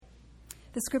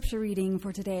The scripture reading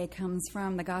for today comes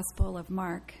from the Gospel of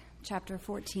Mark, chapter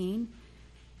 14,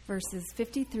 verses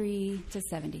 53 to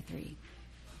 73.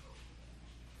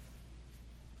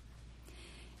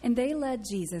 And they led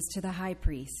Jesus to the high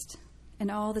priest,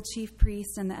 and all the chief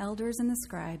priests and the elders and the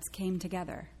scribes came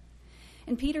together.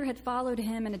 And Peter had followed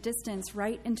him in a distance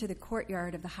right into the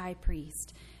courtyard of the high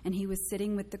priest, and he was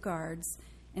sitting with the guards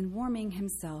and warming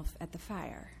himself at the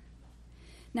fire.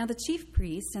 Now the chief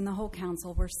priests and the whole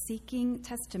council were seeking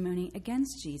testimony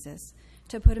against Jesus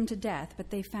to put him to death, but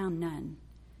they found none.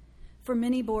 For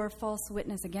many bore false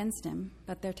witness against him,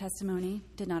 but their testimony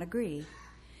did not agree.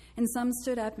 And some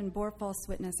stood up and bore false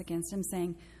witness against him,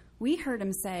 saying, "We heard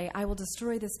him say, 'I will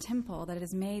destroy this temple that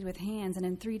is made with hands, and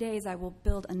in 3 days I will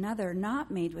build another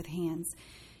not made with hands.'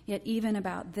 Yet even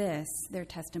about this their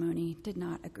testimony did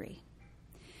not agree."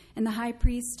 And the high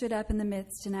priest stood up in the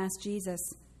midst and asked Jesus,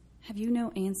 "Have you no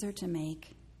answer to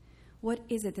make? What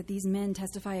is it that these men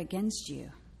testify against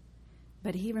you?"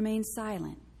 But he remained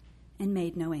silent and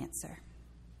made no answer.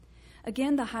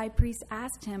 Again the high priest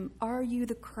asked him, "Are you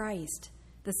the Christ,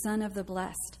 the Son of the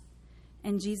Blessed?"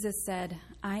 And Jesus said,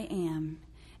 "I am,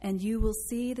 and you will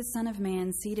see the Son of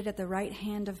Man seated at the right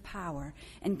hand of power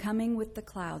and coming with the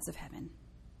clouds of heaven."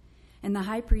 And the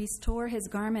high priest tore his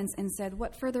garments and said,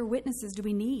 "What further witnesses do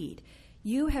we need?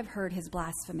 You have heard his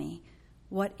blasphemy.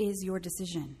 What is your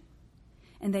decision?"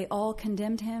 And they all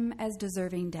condemned him as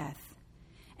deserving death.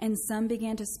 And some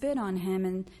began to spit on him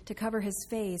and to cover his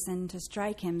face and to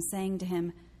strike him, saying to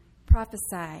him,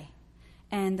 "Prophesy."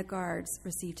 And the guards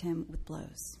received him with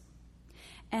blows.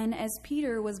 And as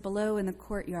Peter was below in the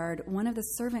courtyard, one of the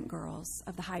servant girls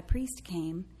of the high priest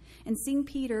came, and seeing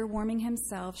Peter warming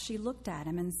himself, she looked at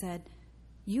him and said,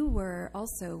 "You were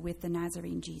also with the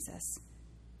Nazarene Jesus."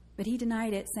 But he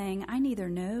denied it, saying, "I neither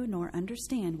know nor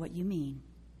understand what you mean."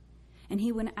 And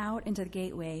he went out into the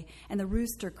gateway, and the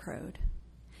rooster crowed.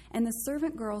 And the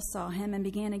servant girl saw him and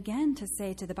began again to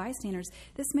say to the bystanders,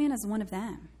 "This man is one of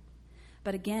them."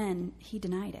 But again he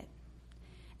denied it.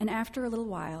 And after a little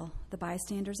while, the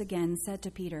bystanders again said to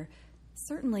Peter,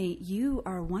 "Certainly you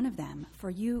are one of them,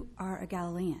 for you are a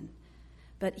Galilean."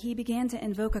 But he began to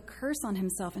invoke a curse on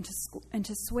himself and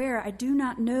to swear, "I do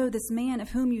not know this man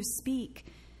of whom you speak."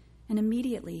 And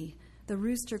immediately the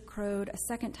rooster crowed a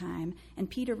second time, and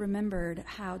Peter remembered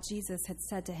how Jesus had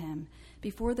said to him,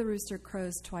 "Before the rooster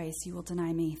crows twice, you will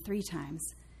deny me 3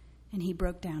 times." And he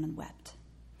broke down and wept.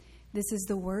 This is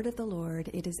the word of the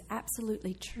Lord. It is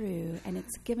absolutely true, and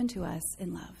it's given to us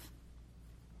in love.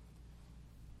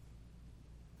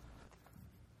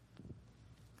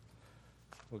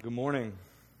 Well, good morning.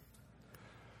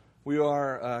 We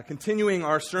are continuing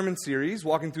our sermon series,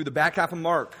 walking through the back half of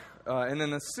Mark. And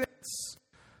in a sense,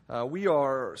 we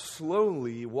are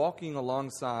slowly walking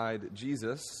alongside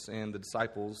Jesus and the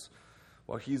disciples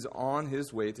while he's on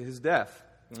his way to his death.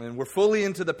 And we're fully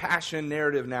into the Passion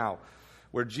narrative now,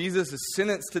 where Jesus is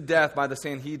sentenced to death by the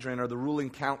Sanhedrin, or the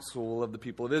ruling council of the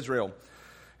people of Israel.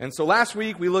 And so last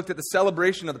week we looked at the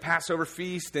celebration of the Passover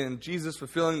feast and Jesus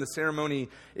fulfilling the ceremony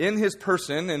in his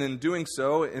person, and in doing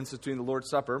so, instituting the Lord's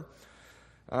Supper.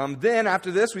 Then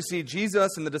after this, we see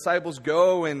Jesus and the disciples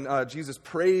go, and Jesus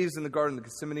prays in the Garden of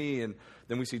Gethsemane, and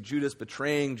then we see Judas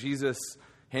betraying Jesus,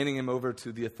 handing him over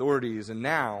to the authorities. And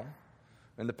now,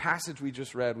 in the passage we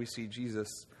just read, we see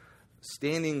Jesus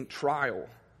standing trial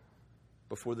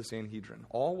before the Sanhedrin,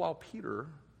 all while Peter,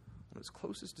 one of his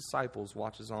closest disciples,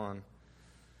 watches on.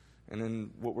 And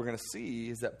then what we're going to see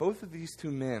is that both of these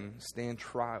two men stand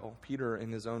trial, Peter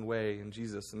in his own way and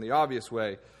Jesus in the obvious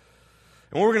way.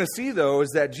 And what we're going to see, though,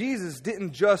 is that Jesus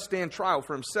didn't just stand trial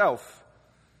for himself,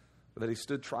 but that he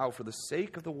stood trial for the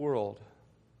sake of the world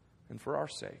and for our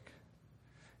sake.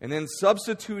 And then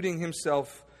substituting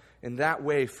himself in that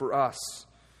way for us,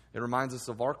 it reminds us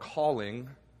of our calling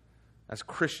as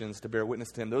Christians to bear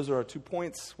witness to him. Those are our 2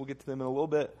 points. We'll get to them in a little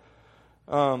bit.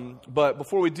 But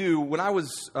before we do, when I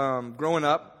was growing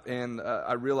up, and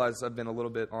I realized I've been a little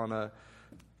bit on a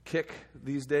kick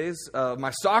these days, my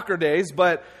soccer days,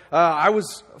 but I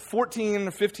was a 14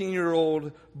 or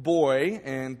 15-year-old boy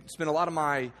and spent a lot of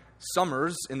my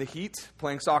summers in the heat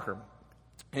playing soccer.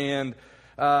 And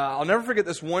I'll never forget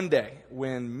this one day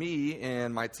when me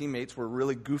and my teammates were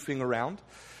really goofing around.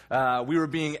 We were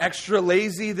being extra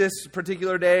lazy this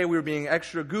particular day. We were being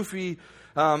extra goofy,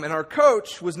 and our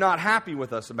coach was not happy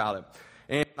with us about it.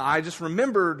 And I just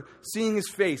remembered seeing his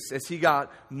face as he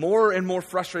got more and more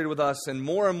frustrated with us, and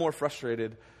more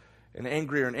frustrated and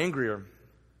angrier,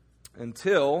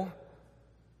 until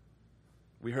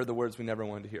we heard the words we never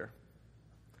wanted to hear.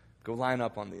 Go line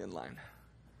up on the end line.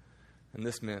 And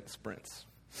this meant sprints.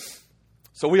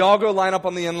 So we all go line up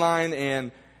on the end line,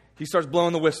 and he starts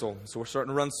blowing the whistle. So we're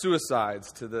starting to run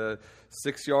suicides to the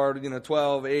 6-yard,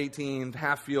 12, 18,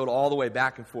 half field, all the way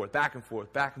back and forth, back and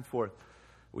forth, back and forth.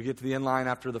 We get to the end line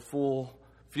after the full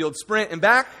field sprint and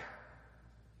back.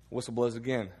 Whistle blows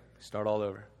again. Start all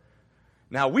over.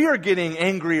 Now, we are getting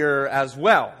angrier as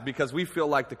well because we feel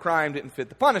like the crime didn't fit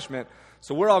the punishment.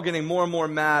 So we're all getting more and more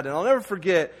mad. And I'll never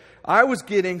forget, I was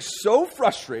getting so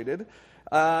frustrated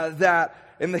that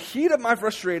in the heat of my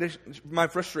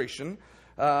frustration,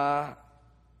 I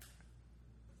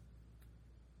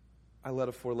let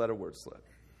a 4-letter word slip.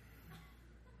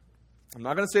 I'm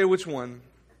not going to say which one,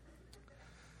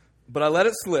 but I let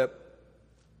it slip,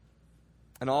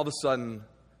 and all of a sudden,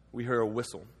 we hear a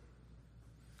whistle.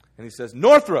 And he says,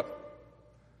 "Northrup,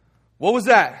 what was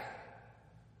that?"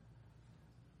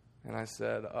 And I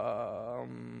said,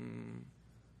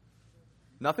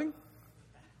 "Nothing."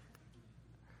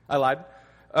 I lied.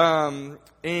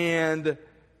 And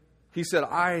he said,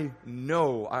 "I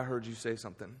know I heard you say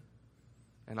something."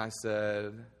 And I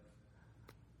said,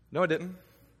 "No, I didn't."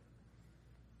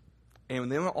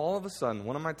 And then all of a sudden,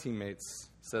 one of my teammates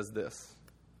says this.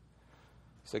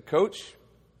 He said, "Coach,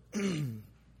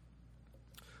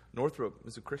 Northrup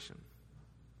is a Christian.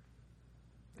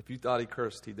 If you thought he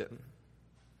cursed, he didn't.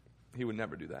 He would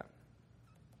never do that."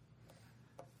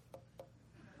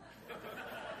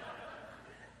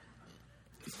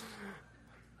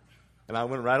 And I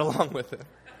went right along with it.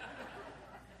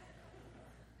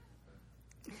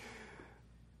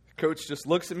 Coach just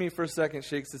looks at me for a second,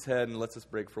 shakes his head, and lets us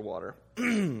break for water.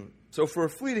 So for a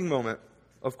fleeting moment,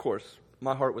 of course,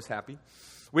 my heart was happy.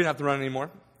 We didn't have to run anymore.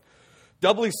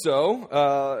 Doubly so,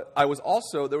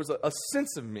 there was a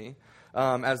sense of me,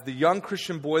 as the young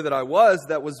Christian boy that I was,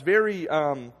 that was very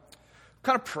kind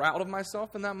of proud of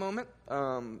myself in that moment,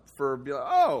 for being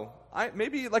like,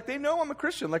 maybe like they know I'm a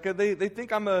Christian, like they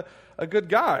think I'm a good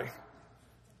guy.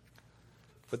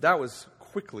 But that was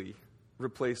quickly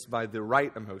replaced by the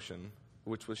right emotion,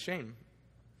 which was shame.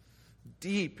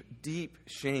 Deep, deep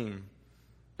shame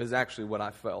is actually what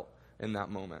I felt in that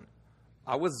moment.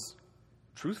 I was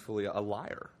truthfully a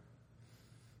liar.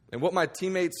 And what my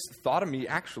teammates thought of me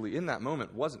actually in that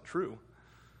moment wasn't true.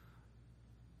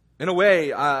 In a way,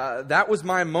 that was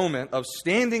my moment of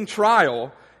standing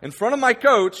trial in front of my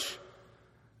coach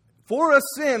for a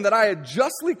sin that I had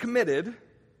justly committed,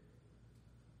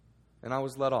 and I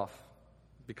was let off.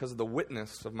 Because of the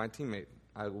witness of my teammate,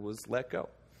 I was let go.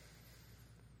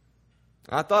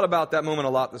 I thought about that moment a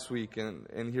lot this week,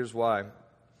 and here's why.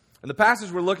 In the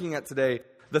passage we're looking at today,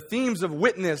 the themes of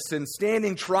witness and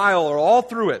standing trial are all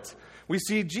through it. We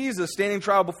see Jesus standing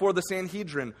trial before the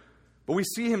Sanhedrin, but we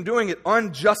see him doing it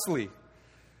unjustly,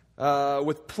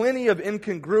 with plenty of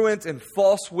incongruent and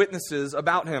false witnesses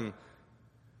about him.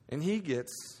 And he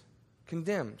gets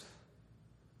condemned.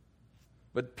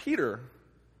 But Peter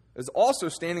is also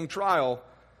standing trial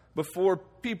before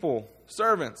people,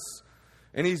 servants.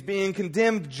 And he's being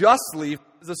condemned justly for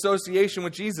his association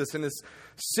with Jesus and his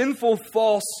sinful,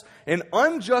 false, and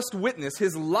unjust witness,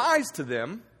 his lies to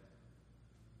them.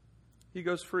 He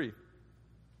goes free.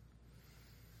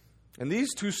 And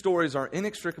these two stories are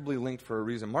inextricably linked for a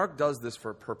reason. Mark does this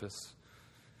for a purpose.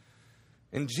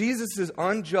 In Jesus'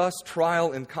 unjust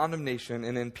trial and condemnation,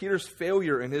 and in Peter's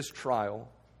failure in his trial,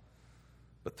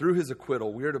 but through his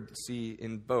acquittal, we are to see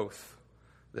in both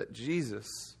that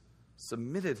Jesus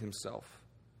submitted himself,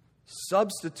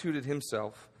 substituted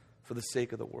himself for the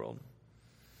sake of the world.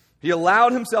 He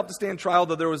allowed himself to stand trial,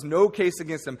 though there was no case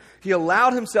against him. He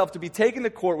allowed himself to be taken to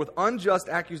court with unjust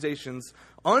accusations,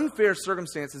 unfair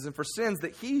circumstances, and for sins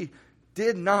that he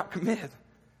did not commit.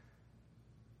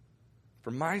 For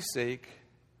my sake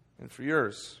and for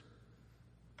yours.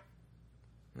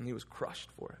 And he was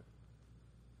crushed for it.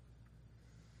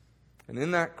 And in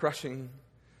that crushing,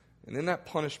 and in that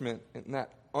punishment, and in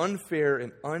that unfair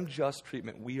and unjust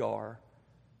treatment, we are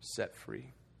set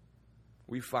free.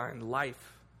 We find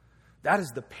life. That is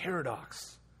the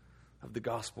paradox of the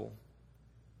gospel.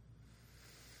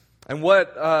 And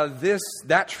what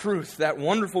that truth, that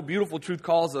wonderful, beautiful truth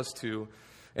calls us to,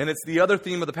 and it's the other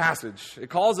theme of the passage, it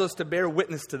calls us to bear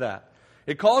witness to that.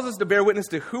 It calls us to bear witness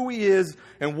to who he is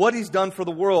and what he's done for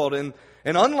the world. And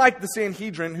unlike the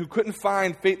Sanhedrin, who couldn't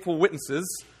find faithful witnesses,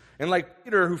 and like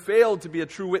Peter, who failed to be a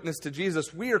true witness to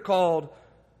Jesus, we are called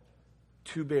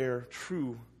to bear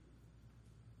true,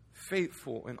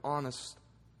 faithful, and honest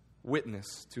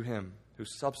witness to him who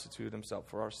substituted himself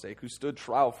for our sake, who stood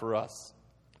trial for us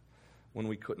when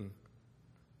we couldn't.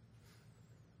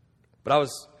 But I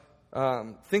was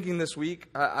thinking this week,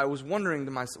 I was wondering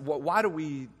to myself, why do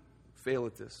we fail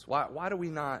at this? Why do we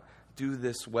not do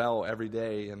this well every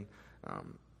day? And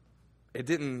it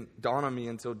didn't dawn on me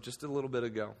until just a little bit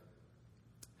ago.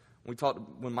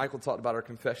 When Michael talked about our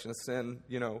confession of sin,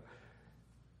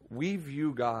 we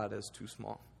view God as too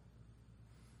small.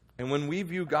 And when we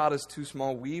view God as too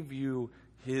small, we view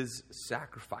his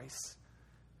sacrifice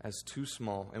as too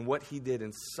small. And what he did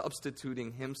in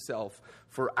substituting himself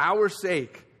for our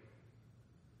sake,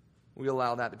 we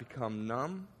allow that to become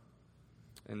numb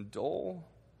and dull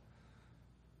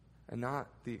and not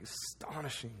the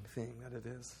astonishing thing that it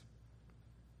is.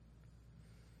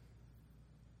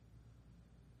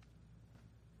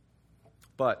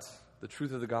 But the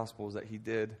truth of the gospel is that he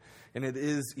did, and it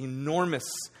is enormous.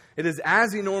 It is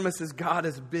as enormous as God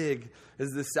is big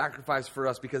as this sacrifice for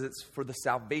us, because it's for the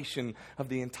salvation of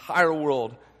the entire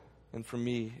world, and for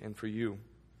me and for you.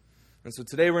 And so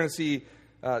today we're going to see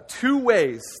two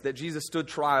ways that Jesus stood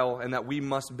trial and that we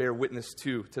must bear witness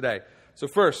to today. So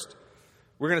first,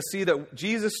 we're going to see that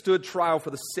Jesus stood trial for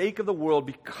the sake of the world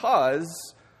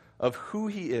because of who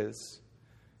he is.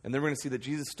 And then we're going to see that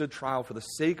Jesus stood trial for the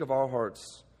sake of our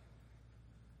hearts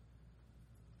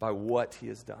by what he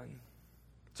has done.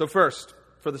 So first,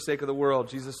 for the sake of the world,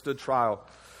 Jesus stood trial.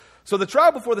 So the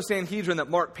trial before the Sanhedrin that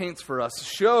Mark paints for us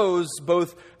shows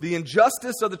both the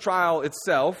injustice of the trial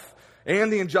itself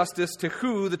and the injustice to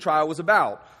who the trial was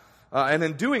about. And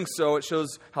in doing so, it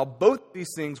shows how both these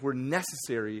things were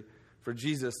necessary for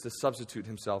Jesus to substitute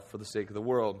himself for the sake of the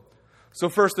world. So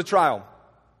first, the trial.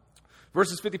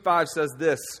 Verses 55 says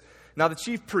this: "Now the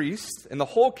chief priests and the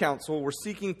whole council were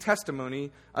seeking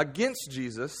testimony against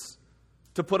Jesus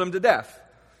to put him to death."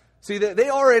 See, they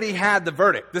already had the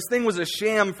verdict. This thing was a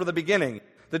sham for the beginning.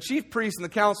 The chief priests and the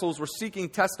councils were seeking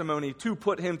testimony to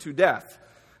put him to death,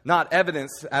 not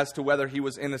evidence as to whether he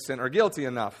was innocent or guilty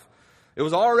enough. It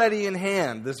was already in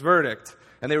hand, this verdict,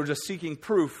 and they were just seeking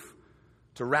proof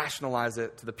to rationalize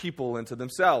it to the people and to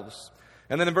themselves.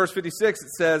 And then in verse 56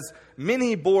 it says,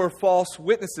 "Many bore false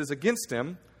witnesses against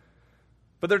him,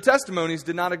 but their testimonies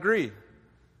did not agree.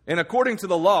 And according to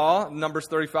the law," Numbers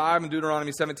 35 and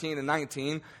Deuteronomy 17 and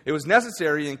 19, "it was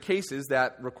necessary in cases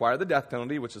that require the death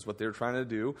penalty," which is what they were trying to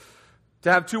do,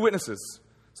 "to have two witnesses."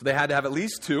 So they had to have at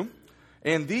least two.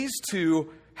 And these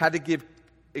two had to give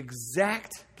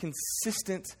exact,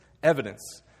 consistent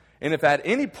evidence. And if at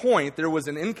any point there was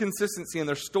an inconsistency in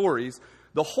their stories,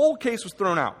 the whole case was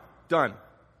thrown out. Done.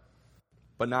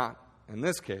 But not in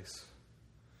this case.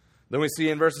 Then we see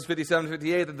in verses 57 and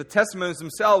 58 that the testimonies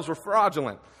themselves were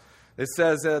fraudulent. It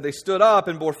says they stood up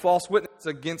and bore false witness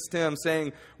against him,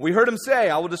 saying, "We heard him say,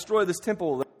 'I will destroy this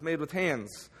temple that is made with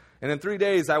hands, and in 3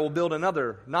 days I will build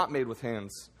another not made with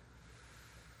hands.'"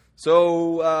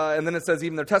 So, and then it says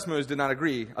even their testimonies did not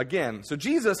agree again. So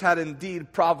Jesus had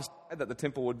indeed prophesied that the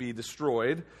temple would be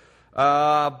destroyed,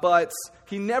 but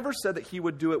he never said that he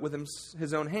would do it with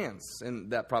his own hands.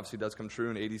 And that prophecy does come true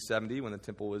in AD 70 when the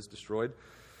temple was destroyed.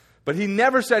 But he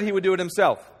never said he would do it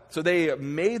himself. So they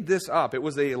made this up. It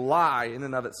was a lie in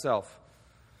and of itself.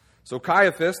 So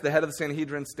Caiaphas, the head of the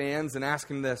Sanhedrin, stands and asks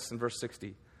him this in verse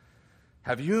 60.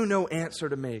 "Have you no answer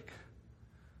to make?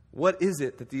 What is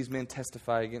it that these men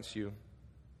testify against you?"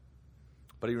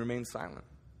 But he remained silent.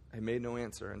 He made no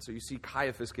answer. And so you see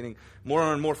Caiaphas getting more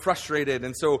and more frustrated.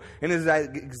 And so in his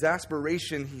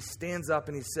exasperation, he stands up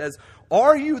and he says,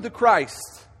 "Are you the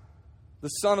Christ, the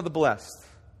Son of the Blessed?"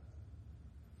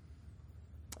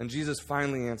 And Jesus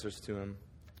finally answers to him.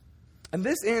 And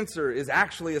this answer is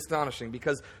actually astonishing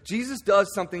because Jesus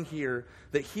does something here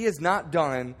that he has not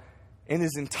done in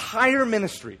his entire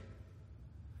ministry.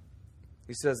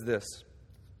 He says this,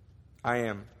 "I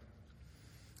am."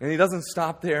 And he doesn't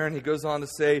stop there, and he goes on to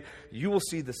say, "You will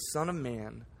see the Son of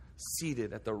Man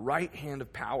seated at the right hand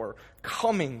of power,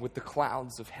 coming with the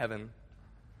clouds of heaven."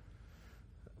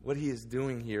 What he is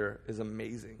doing here is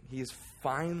amazing. He has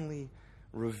finally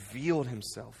revealed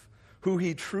himself, who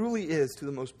he truly is, to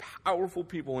the most powerful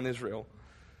people in Israel.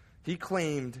 He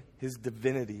claimed his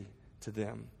divinity to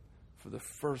them for the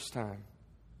first time.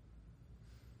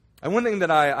 And one thing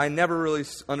that I never really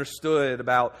understood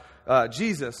about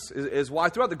Jesus is why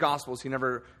throughout the Gospels he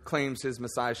never claims his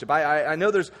messiahship. I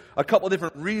know there's a couple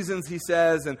different reasons he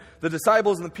says, and the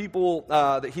disciples and the people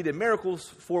that he did miracles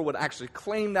for would actually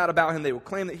claim that about him. They would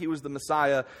claim that he was the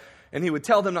Messiah, and he would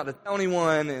tell them not to tell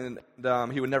anyone, and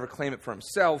he would never claim it for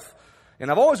himself. And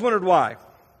I've always wondered why.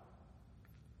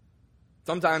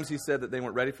 Sometimes he said that they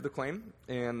weren't ready for the claim,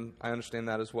 and I understand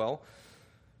that as well.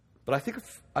 But I think it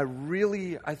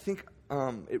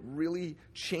really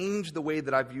changed the way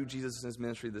that I view Jesus and his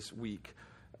ministry this week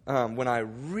when I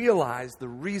realized the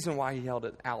reason why he held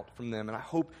it out from them. And I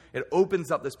hope it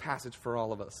opens up this passage for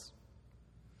all of us.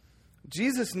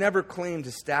 Jesus never claimed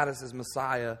his status as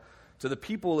Messiah to the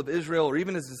people of Israel or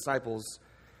even his disciples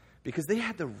because they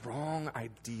had the wrong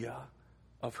idea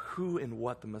of who and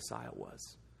what the Messiah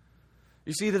was.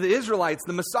 You see, to the Israelites,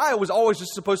 the Messiah was always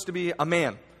just supposed to be a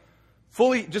man,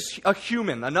 fully just a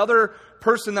human, another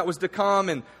person that was to come,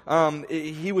 and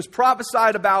he was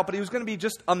prophesied about, but he was going to be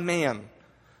just a man.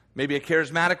 Maybe a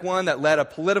charismatic one that led a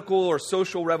political or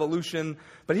social revolution,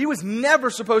 but he was never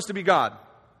supposed to be God.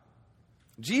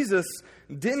 Jesus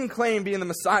didn't claim being the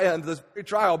Messiah in this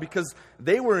trial because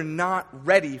they were not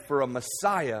ready for a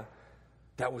Messiah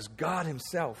that was God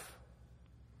himself.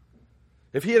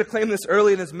 If he had claimed this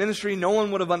early in his ministry, no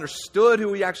one would have understood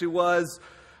who he actually was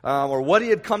or what he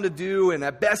had come to do, and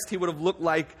at best he would have looked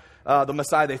like the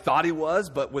Messiah they thought he was,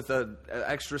 but with an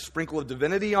extra sprinkle of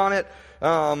divinity on it.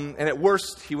 And at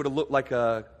worst, he would have looked like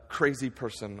a crazy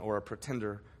person or a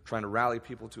pretender trying to rally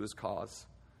people to his cause.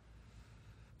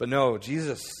 But no,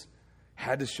 Jesus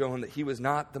had to show him that he was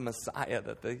not the Messiah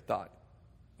that they thought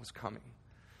was coming.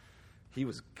 He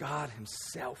was God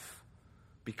himself,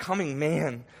 becoming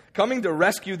man, coming to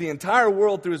rescue the entire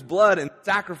world through his blood and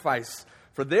sacrifice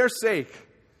for their sake.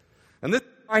 And this is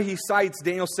why he cites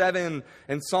Daniel 7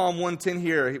 and Psalm 110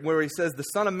 here, where he says, the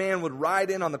Son of Man would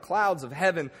ride in on the clouds of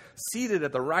heaven, seated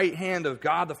at the right hand of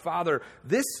God the Father.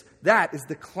 That is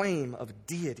the claim of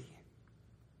deity.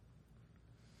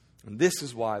 And this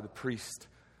is why the priest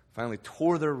finally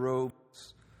tore their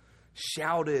robes,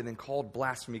 shouted, and called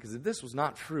blasphemy. Because if this was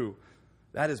not true,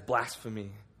 that is blasphemy.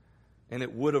 And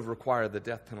it would have required the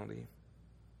death penalty.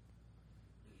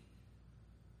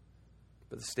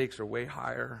 But the stakes are way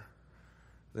higher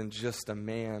than just a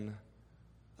man,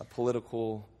 a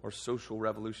political or social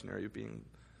revolutionary being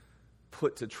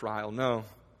put to trial. No.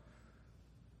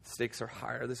 The stakes are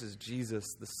higher. This is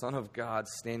Jesus, the Son of God,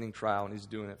 standing trial, and he's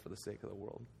doing it for the sake of the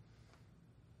world.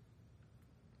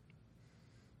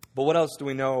 But what else do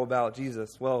we know about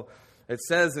Jesus? Well, it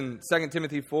says in 2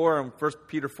 Timothy 4 and 1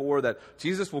 Peter 4 that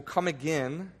Jesus will come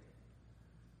again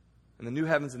in the new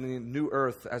heavens and the new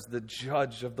earth as the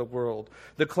judge of the world.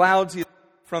 The clouds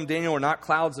from Daniel are not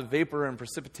clouds of vapor and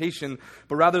precipitation,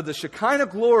 but rather the Shekinah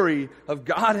glory of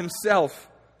God himself.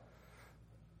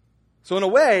 So in a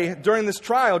way, during this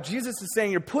trial, Jesus is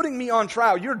saying, you're putting me on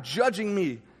trial, you're judging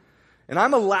me, and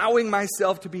I'm allowing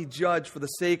myself to be judged for the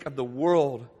sake of the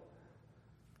world.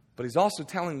 But he's also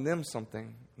telling them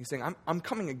something. He's saying, I'm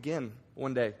coming again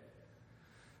one day.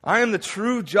 I am the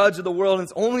true judge of the world, and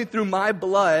it's only through my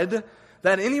blood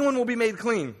that anyone will be made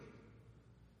clean,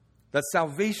 that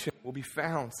salvation will be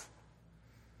found.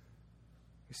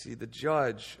 You see, the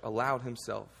judge allowed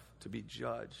himself to be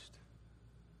judged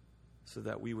so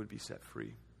that we would be set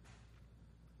free.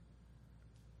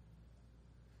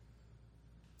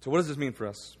 So what does this mean for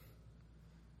us?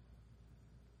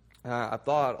 I've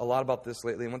thought a lot about this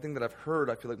lately, and one thing that I've heard,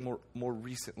 I feel like more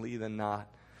recently than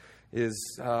not,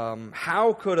 is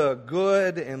how could a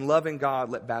good and loving God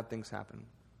let bad things happen?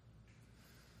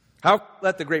 How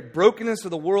let the great brokenness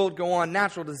of the world go on,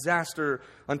 natural disaster,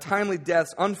 untimely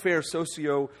deaths, unfair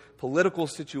socio-political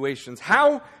situations?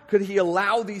 How could he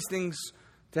allow these things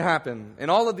to happen?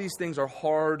 And all of these things are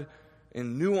hard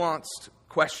and nuanced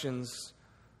questions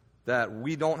that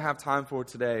we don't have time for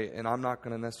today, and I'm not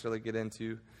going to necessarily get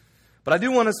into. But I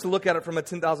do want us to look at it from a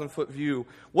 10,000-foot view.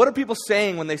 What are people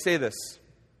saying when they say this?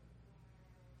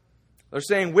 They're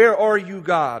saying, where are you,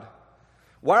 God?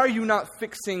 Why are you not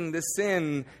fixing this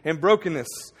sin and brokenness?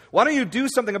 Why don't you do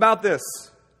something about this?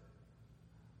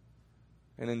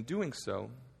 And in doing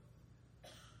so,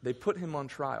 they put him on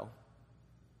trial.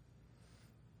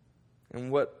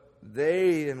 And what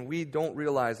they and we don't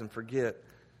realize and forget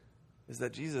is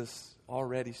that Jesus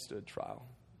already stood trial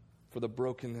for the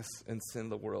brokenness and sin of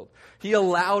the world. He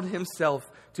allowed himself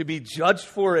to be judged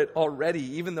for it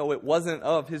already, even though it wasn't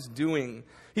of his doing.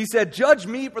 He said, judge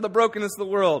me for the brokenness of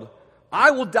the world.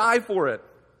 I will die for it.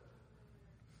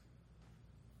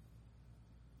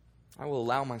 I will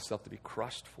allow myself to be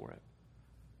crushed for it.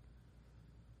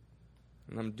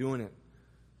 And I'm doing it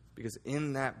because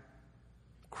in that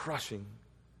crushing,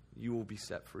 you will be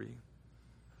set free.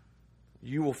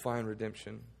 You will find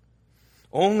redemption.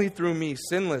 Only through me,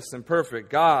 sinless and perfect,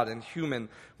 God and human,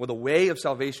 will the way of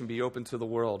salvation be open to the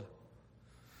world.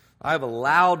 I have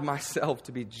allowed myself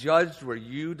to be judged where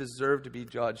you deserve to be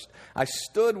judged. I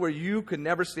stood where you could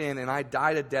never stand, and I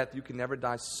died a death you could never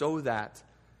die, so that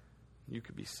you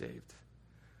could be saved.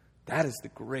 That is the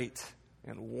great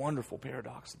and wonderful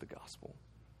paradox of the gospel.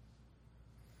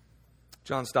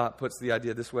 John Stott puts the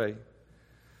idea this way.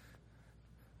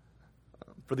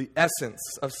 For the essence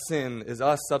of sin is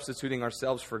us substituting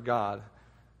ourselves for God,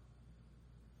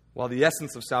 while the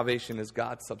essence of salvation is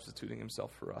God substituting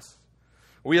himself for us.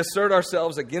 We assert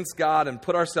ourselves against God and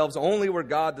put ourselves only where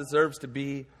God deserves to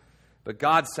be, but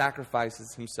God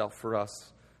sacrifices himself for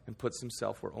us and puts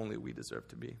himself where only we deserve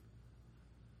to be.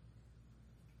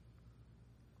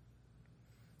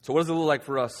 So what does it look like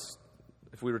for us,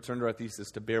 if we return to our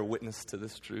thesis, to bear witness to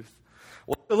this truth?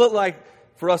 What does it look like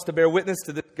for us to bear witness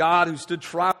to this God who stood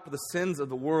trial for the sins of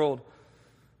the world?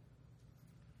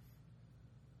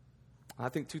 I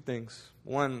think two things.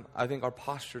 One, I think our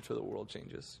posture to the world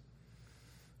changes.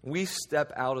 We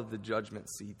step out of the judgment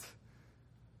seat.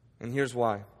 And here's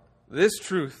why. This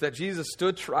truth that Jesus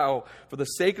stood trial for the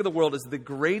sake of the world is the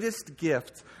greatest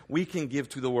gift we can give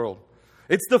to the world.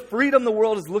 It's the freedom the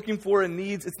world is looking for and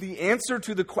needs. It's the answer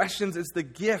to the questions. It's the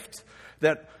gift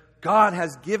that God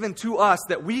has given to us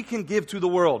that we can give to the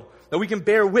world, that we can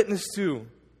bear witness to.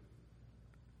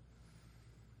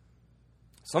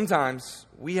 Sometimes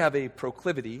we have a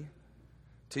proclivity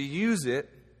to use it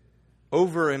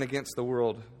over and against the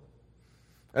world.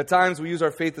 At times we use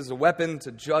our faith as a weapon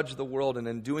to judge the world, and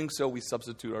in doing so we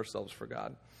substitute ourselves for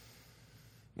God,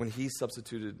 when he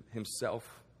substituted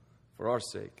himself for our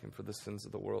sake and for the sins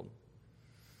of the world.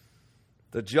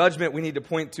 The judgment we need to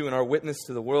point to in our witness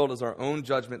to the world is our own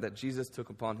judgment that Jesus took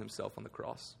upon himself on the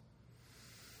cross.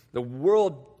 The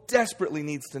world desperately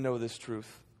needs to know this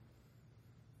truth.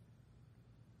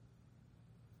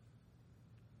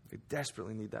 They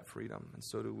desperately need that freedom, and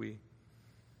so do we.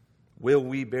 Will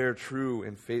we bear true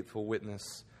and faithful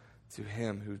witness to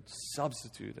him who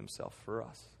substituted himself for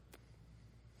us?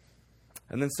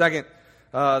 And then second,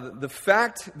 the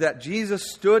fact that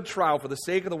Jesus stood trial for the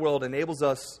sake of the world enables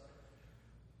us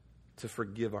to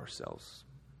forgive ourselves.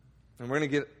 And we're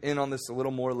going to get in on this a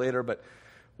little more later, but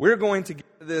we're going to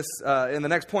get to this in the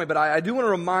next point. But I do want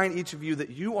to remind each of you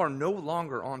that you are no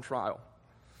longer on trial.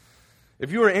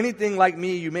 If you are anything like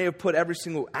me, you may have put every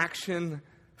single action,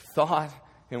 thought,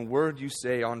 and word you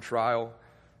say on trial,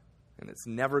 and it's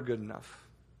never good enough.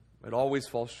 It always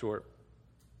falls short.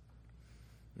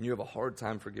 And you have a hard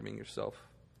time forgiving yourself.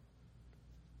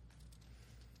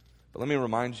 But let me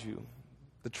remind you,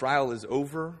 the trial is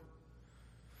over.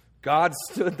 God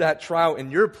stood that trial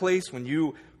in your place when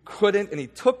you couldn't, and he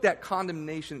took that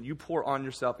condemnation you pour on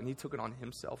yourself, and he took it on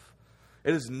himself.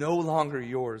 It is no longer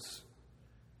yours.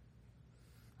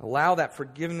 Allow that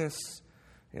forgiveness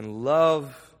and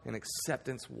love and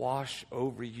acceptance wash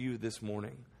over you this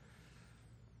morning.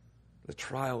 The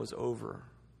trial is over,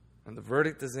 and the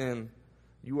verdict is in.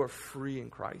 You are free in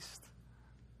Christ.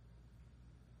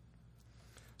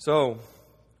 So,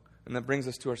 and that brings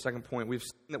us to our second point. We've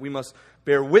seen that we must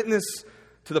bear witness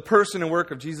to the person and work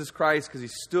of Jesus Christ because he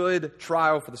stood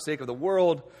trial for the sake of the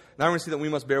world. Now we're going to see that we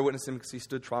must bear witness to him because he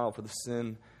stood trial for the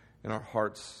sin in our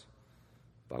hearts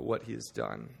by what he has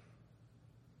done.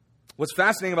 What's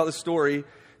fascinating about this story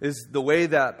is the way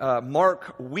that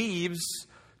Mark weaves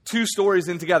two stories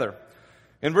in together.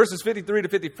 In verses 53 to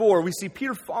 54, we see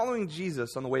Peter following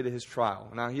Jesus on the way to his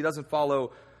trial. Now, he doesn't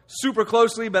follow super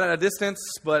closely, but at a distance.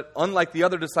 But unlike the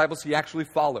other disciples, he actually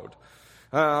followed.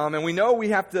 And we know we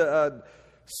have to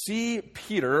see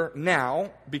Peter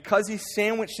now, because he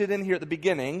sandwiched it in here at the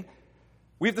beginning.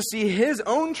 We have to see his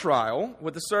own trial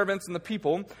with the servants and the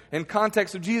people in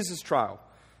context of Jesus' trial,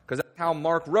 because that's how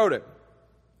Mark wrote it.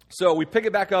 So we pick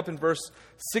it back up in verse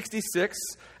 66,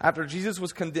 after Jesus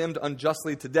was condemned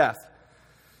unjustly to death.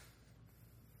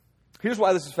 Here's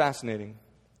why this is fascinating.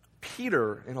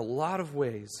 Peter, in a lot of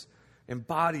ways,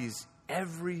 embodies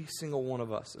every single one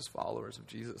of us as followers of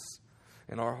Jesus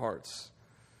in our hearts.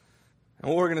 And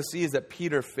what we're going to see is that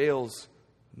Peter fails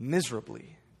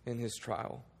miserably in his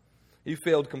trial. He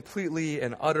failed completely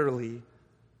and utterly,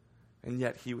 and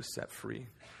yet he was set free.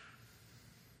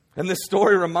 And this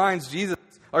story reminds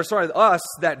us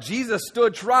that Jesus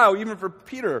stood trial even for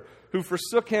Peter, who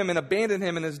forsook him and abandoned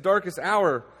him in his darkest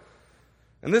hour.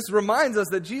 And this reminds us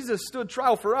that Jesus stood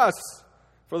trial for us,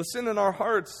 for the sin in our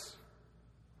hearts,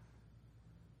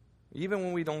 even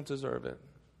when we don't deserve it,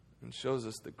 and shows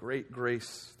us the great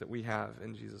grace that we have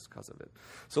in Jesus because of it.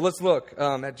 So let's look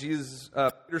at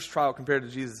Peter's trial compared to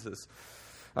Jesus's.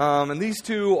 And these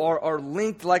two are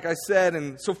linked, like I said.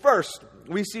 And so first,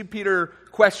 we see Peter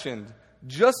questioned,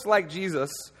 just like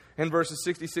Jesus in verses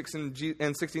 66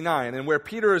 and 69. And where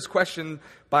Peter is questioned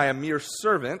by a mere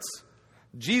servant,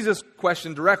 Jesus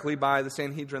questioned directly by the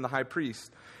Sanhedrin, the high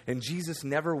priest. And Jesus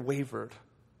never wavered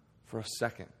for a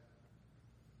second.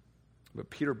 But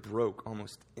Peter broke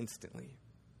almost instantly,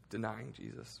 denying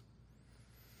Jesus.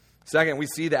 Second, we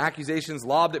see the accusations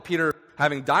lobbed at Peter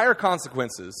having dire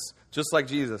consequences, just like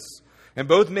Jesus. And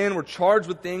both men were charged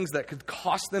with things that could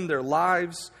cost them their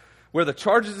lives. Where the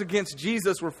charges against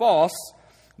Jesus were false,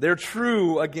 They're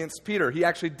true against Peter. He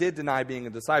actually did deny being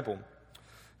a disciple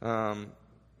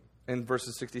in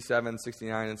verses 67,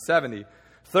 69, and 70.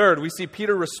 Third, we see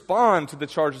Peter respond to the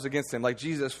charges against him, like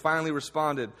Jesus finally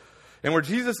responded. And where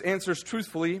Jesus answers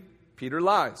truthfully, Peter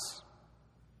lies.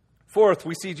 Fourth,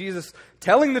 we see Jesus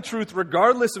telling the truth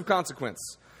regardless of consequence.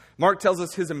 Mark tells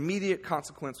us his immediate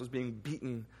consequence was being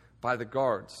beaten by the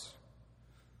guards.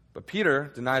 But Peter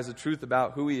denies the truth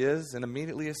about who he is and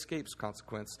immediately escapes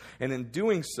consequence. And in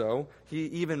doing so, he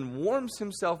even warms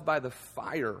himself by the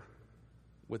fire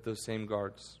with those same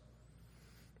guards.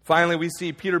 Finally, we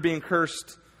see Peter being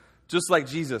cursed just like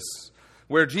Jesus.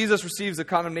 Where Jesus receives a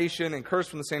condemnation and curse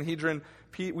from the Sanhedrin,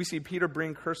 we see Peter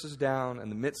bring curses down in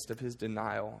the midst of his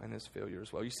denial and his failure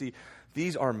as well. You see,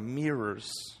 these are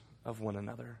mirrors of one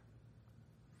another.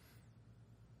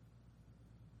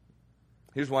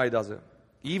 Here's why he does it.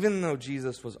 Even though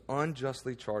Jesus was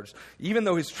unjustly charged, even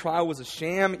though his trial was a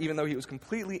sham, even though he was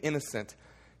completely innocent,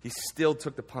 he still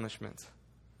took the punishment.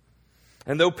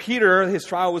 And though Peter, his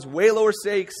trial was way lower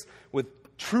stakes with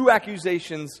true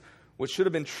accusations, what should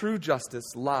have been true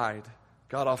justice, lied,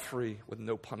 got off free with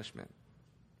no punishment.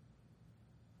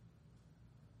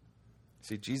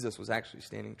 See, Jesus was actually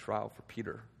standing trial for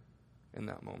Peter in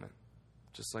that moment,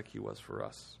 just like he was for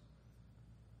us.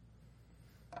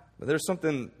 But there's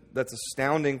something that's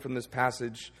astounding from this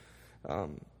passage.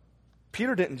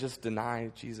 Peter didn't just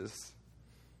deny Jesus.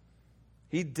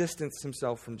 He distanced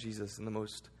himself from Jesus in the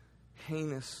most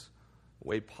heinous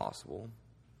way possible.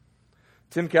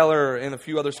 Tim Keller and a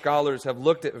few other scholars have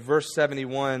looked at verse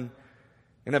 71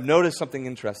 and have noticed something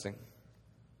interesting.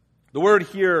 The word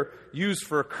here used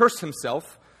for curse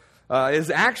himself is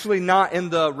actually not in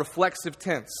the reflexive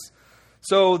tense.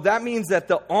 So that means that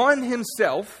the on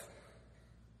himself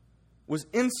was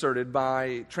inserted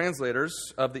by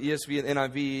translators of the ESV and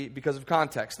NIV because of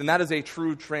context. And that is a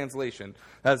true translation.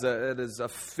 It is a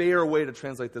fair way to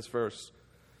translate this verse.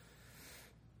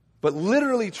 But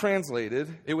literally translated,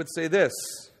 it would say this: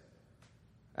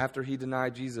 after he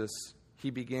denied Jesus, he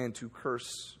began to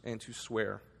curse and to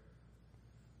swear.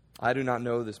 I do not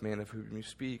know this man of whom you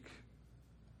speak.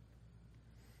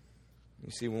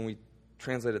 You see, when we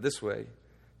translate it this way,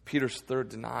 Peter's third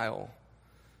denial,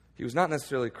 he was not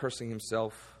necessarily cursing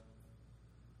himself,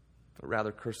 but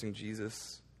rather cursing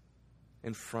Jesus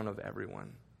in front of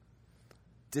everyone,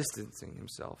 distancing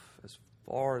himself as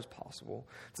far as possible,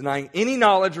 denying any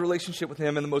knowledge or relationship with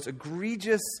him in the most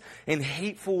egregious and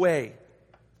hateful way.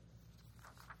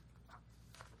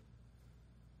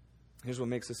 Here's what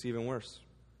makes this even worse.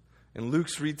 In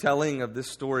Luke's retelling of this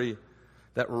story,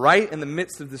 that right in the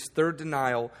midst of this third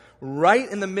denial, right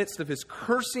in the midst of his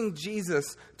cursing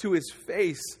Jesus to his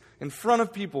face in front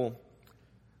of people,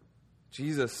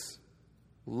 Jesus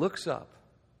looks up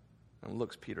and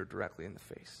looks Peter directly in the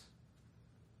face.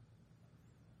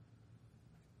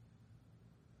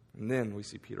 And then we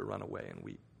see Peter run away and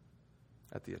weep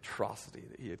at the atrocity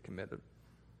that he had committed.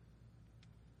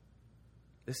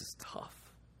 This is tough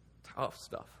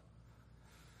stuff.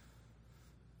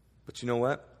 But you know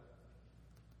what?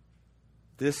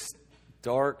 This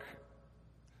dark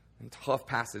and tough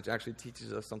passage actually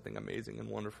teaches us something amazing and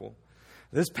wonderful.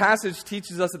 This passage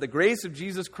teaches us that the grace of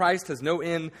Jesus Christ has no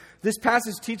end. This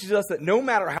passage teaches us that no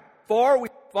matter how far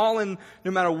we've fallen,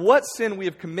 no matter what sin we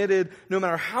have committed, no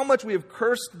matter how much we have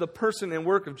cursed the person and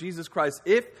work of Jesus Christ,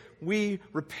 if we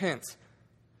repent,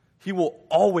 He will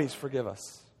always forgive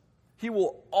us. He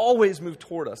will always move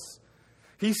toward us.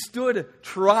 He stood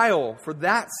trial for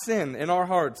that sin in our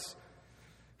hearts.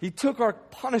 He took our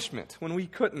punishment when we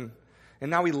couldn't. And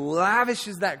now He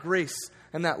lavishes that grace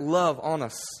and that love on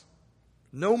us.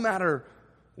 No matter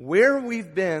where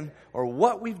we've been or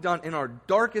what we've done in our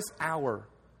darkest hour,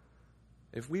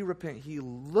 if we repent, He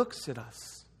looks at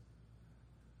us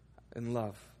in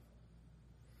love.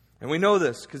 And we know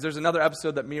this because there's another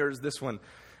episode that mirrors this one.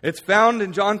 It's found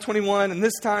in John 21, and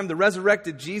this time the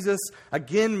resurrected Jesus,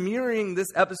 again mirroring this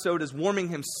episode, is warming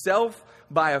Himself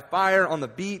by a fire on the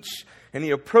beach, and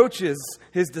He approaches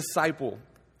His disciple,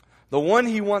 the one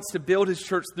He wants to build His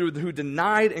church through, who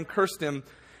denied and cursed Him,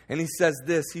 and He says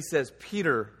this, He says,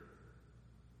 "Peter,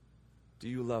 do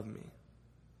you love me?"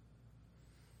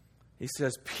 He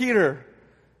says, "Peter,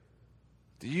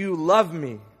 do you love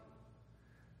me?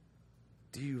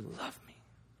 Do you love me?"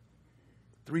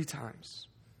 3 times.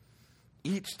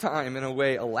 Each time, in a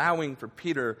way, allowing for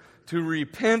Peter to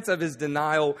repent of his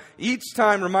denial. Each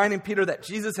time reminding Peter that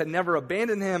Jesus had never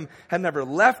abandoned him, had never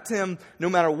left him,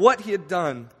 no matter what he had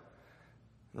done.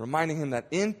 Reminding him that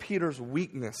in Peter's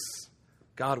weakness,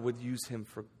 God would use him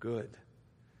for good.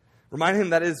 Reminding him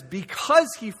that it is because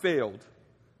he failed,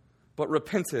 but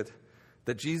repented,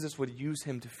 that Jesus would use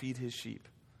him to feed his sheep.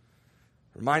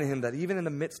 Reminding him that even in the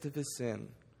midst of his sin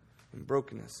and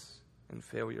brokenness and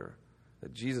failure,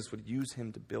 that Jesus would use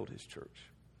him to build his church.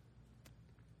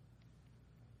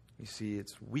 You see,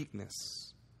 it's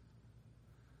weakness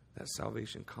that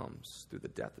salvation comes through the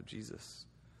death of Jesus.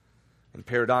 And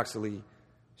paradoxically,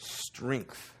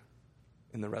 strength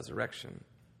in the resurrection.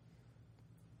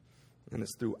 And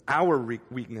it's through our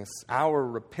weakness, our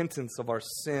repentance of our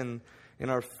sin, and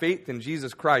our faith in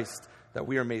Jesus Christ that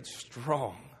we are made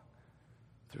strong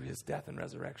through his death and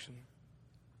resurrection.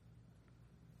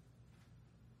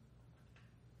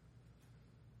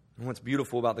 And what's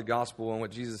beautiful about the gospel and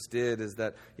what Jesus did is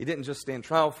that he didn't just stand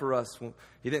trial for us.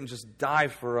 He didn't just die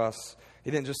for us.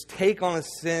 He didn't just take on the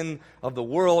sin of the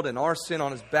world and our sin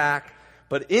on his back.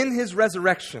 But in his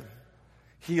resurrection,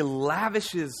 he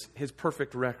lavishes his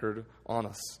perfect record on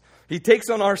us. He takes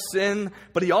on our sin,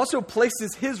 but he also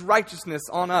places his righteousness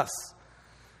on us.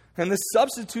 And this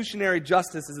substitutionary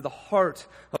justice is at the heart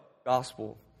of the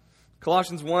gospel.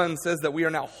 Colossians 1 says that we are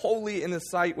now holy in his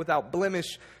sight, without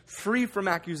blemish, free from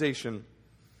accusation.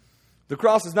 The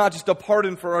cross is not just a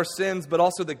pardon for our sins, but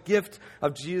also the gift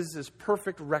of Jesus'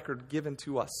 perfect record given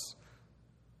to us.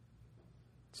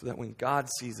 So that when God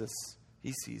sees us,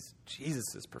 he sees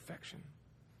Jesus' perfection.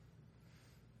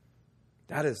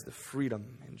 That is the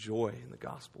freedom and joy in the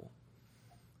gospel.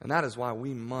 And that is why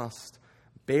we must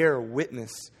bear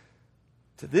witness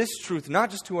to this truth, not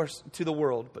just to the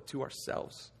world, but to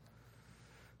ourselves.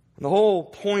 And the whole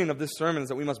point of this sermon is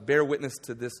that we must bear witness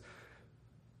to this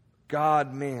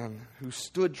God-man who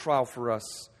stood trial for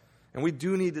us. And we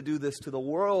do need to do this to the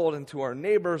world and to our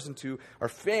neighbors and to our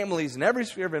families and every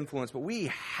sphere of influence. But we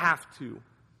have to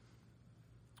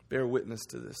bear witness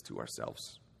to this to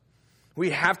ourselves.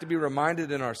 We have to be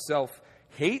reminded in our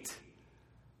self-hate,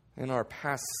 in our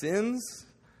past sins,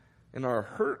 in our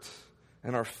hurt,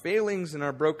 in our failings, in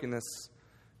our brokenness,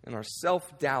 in our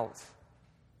self-doubt,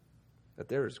 that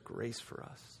there is grace for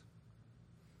us,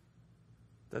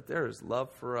 that there is love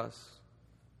for us,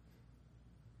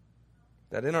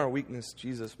 that in our weakness,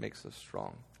 Jesus makes us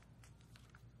strong.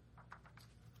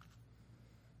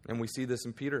 And we see this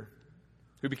in Peter,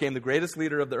 who became the greatest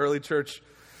leader of the early church.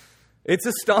 It's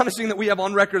astonishing that we have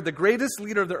on record the greatest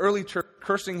leader of the early church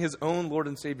cursing his own Lord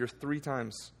and Savior 3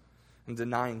 times and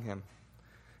denying him.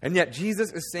 And yet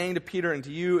Jesus is saying to Peter and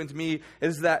to you and to me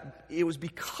is that it was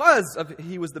because of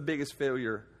he was the biggest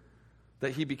failure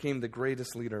that he became the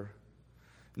greatest leader.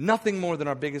 Nothing more than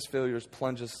our biggest failures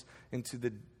plunge us into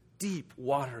the deep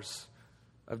waters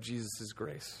of Jesus'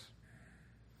 grace.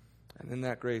 And in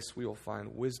that grace we will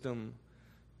find wisdom,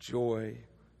 joy,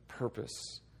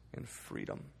 purpose, and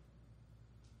freedom.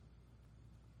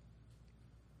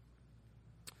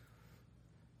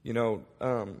 You know,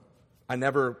 I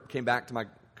never came back to my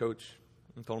coach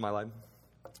and told him I lied,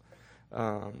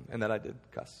 and that I did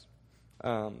cuss.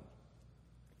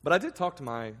 But I did talk to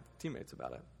my teammates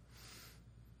about it.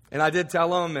 And I did tell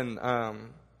them,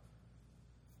 and,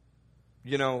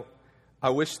 you know,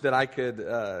 I wish that I could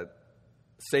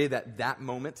say that that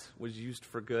moment was used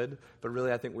for good, but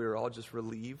really I think we were all just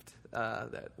relieved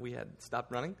that we had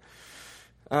stopped running.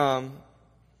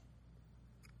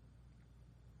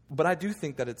 But I do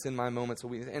think that it's in my moments of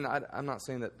weakness, and I'm not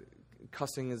saying that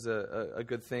cussing is a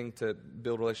good thing to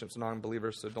build relationships with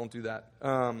non-believers, so don't do that.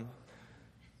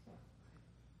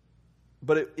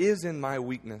 But it is in my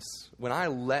weakness, when I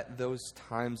let those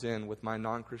times in with my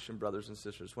non-Christian brothers and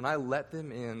sisters, when I let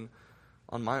them in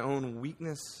on my own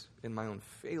weakness, in my own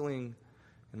failing,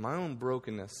 in my own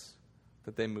brokenness,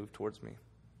 that they move towards me.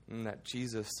 And that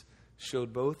Jesus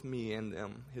showed both me and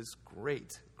them his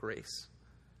great grace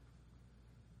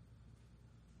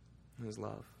and his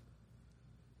love.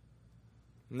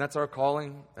 And that's our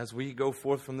calling as we go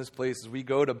forth from this place, as we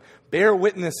go to bear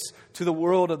witness to the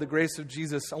world of the grace of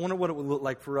Jesus. I wonder what it would look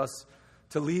like for us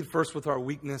to lead first with our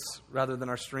weakness rather than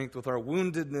our strength, with our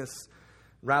woundedness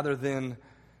rather than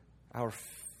our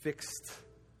fixed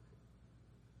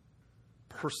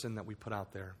person that we put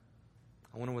out there.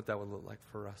 I wonder what that would look like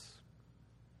for us.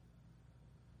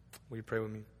 Will you pray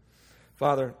with me?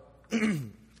 Father,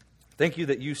 thank you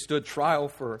that you stood trial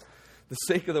for the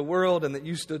sake of the world and that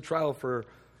you stood trial for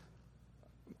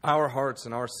our hearts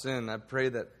and our sin. I pray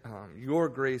that your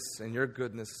grace and your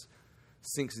goodness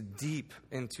sinks deep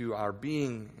into our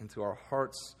being, into our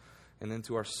hearts, and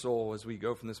into our soul as we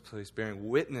go from this place, bearing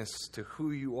witness to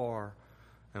who you are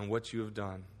and what you have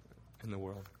done in the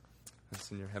world. It's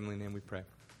in your heavenly name we pray.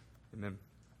 Amen.